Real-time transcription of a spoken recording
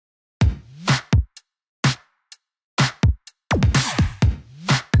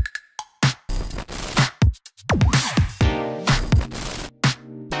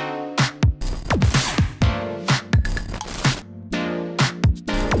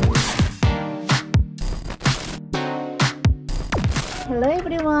Hello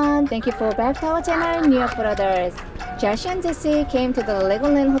everyone, thank you for back to our channel New York Brothers. Josh and Jesse came to the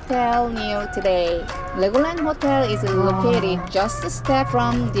Legoland Hotel New York today. Legoland Hotel is located just a step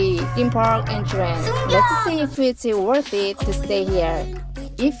from the theme park entrance. Let's see if it's worth it to stay here.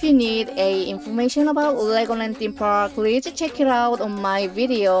 If you need information about Legoland Theme Park, please check it out on my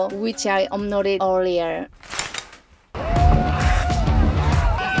video which I uploaded earlier.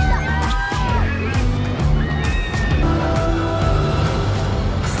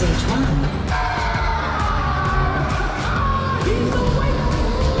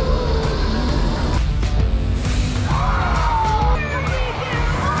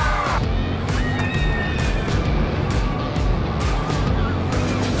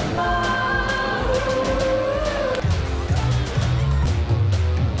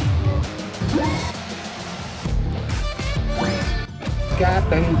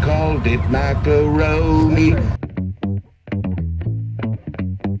 Captain called it macaroni.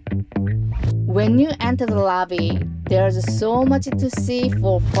 When you enter the lobby, there's so much to see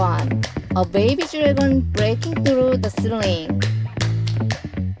for fun. A baby dragon breaking through the ceiling.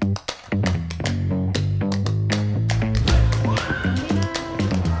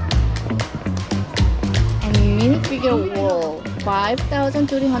 And minifigure wall.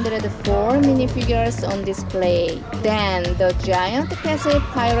 5,304 minifigures on display. Then the giant castle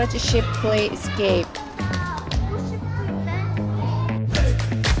pirate ship play escape.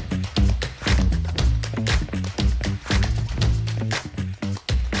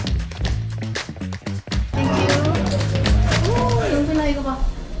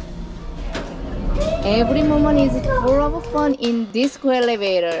 Every moment is full of fun in disco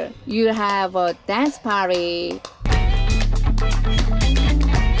elevator. You have a dance party.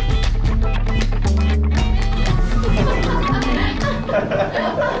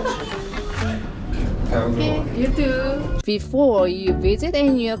 Okay, you too. Before you visit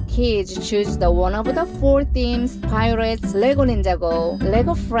and your kids choose the one of the 4 themes: Pirates, Lego Ninjago,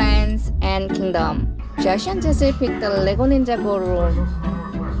 Lego Friends, and Kingdom. Josh and Jesse picked the Lego Ninjago room.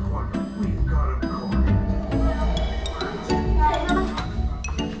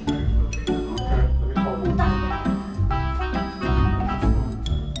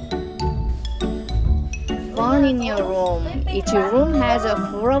 Fun in your room. Each room has a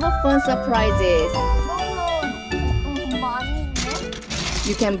full of fun surprises.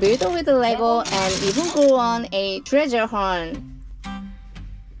 You can build with Lego and even go on a treasure hunt.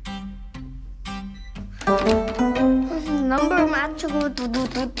 넘버 맞추고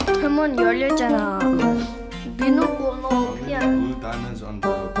두두두 하면 열렸잖아. 민호 번호 Blue diamonds on the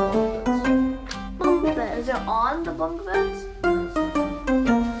bunk beds. bunk beds. Is it on the bunk beds?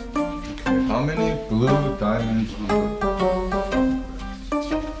 How many blue diamonds on the bunk beds?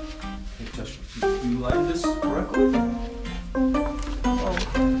 Hey, Josh, you lined this correctly?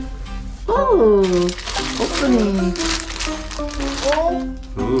 Oh, opening.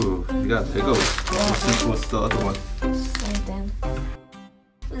 Ooh, you got Lego. What's the other one?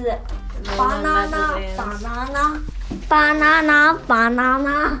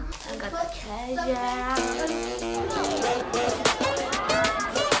 Banana. I got the treasure.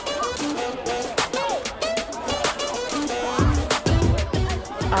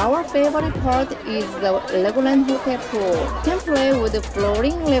 Our favorite part is the Legoland Hotel pool. You can play with the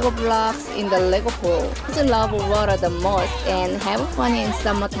floating Lego blocks in the Lego pool. I love water the most and have fun in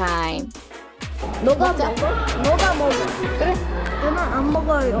summertime. 너가 먹어. 그래. 저는 안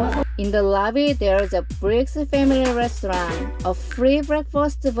먹어요. In the lobby, there's a Briggs family restaurant. A free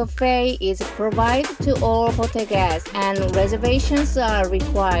breakfast buffet is provided to all hotel guests, and reservations are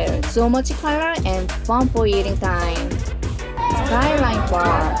required. So much color and fun for eating time. Skyline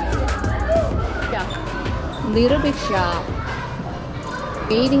Bar, Little Big Shop,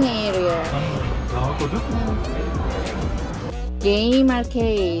 Eating Area, Game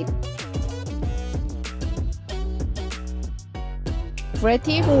Arcade,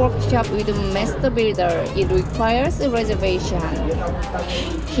 Creative Workshop with Master Builder. It requires a reservation.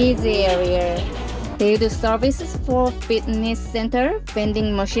 Kids Area. They do services for fitness center,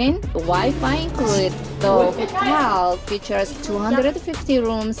 vending machine, Wi-Fi included. The hotel features 250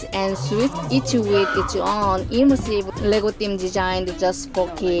 rooms and suites, each with its own immersive Lego theme designed just for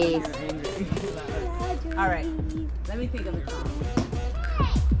kids. Alright, let me think of a song.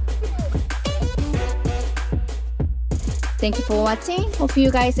 Thank you for watching. Hope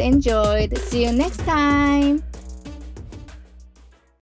you guys enjoyed. See you next time.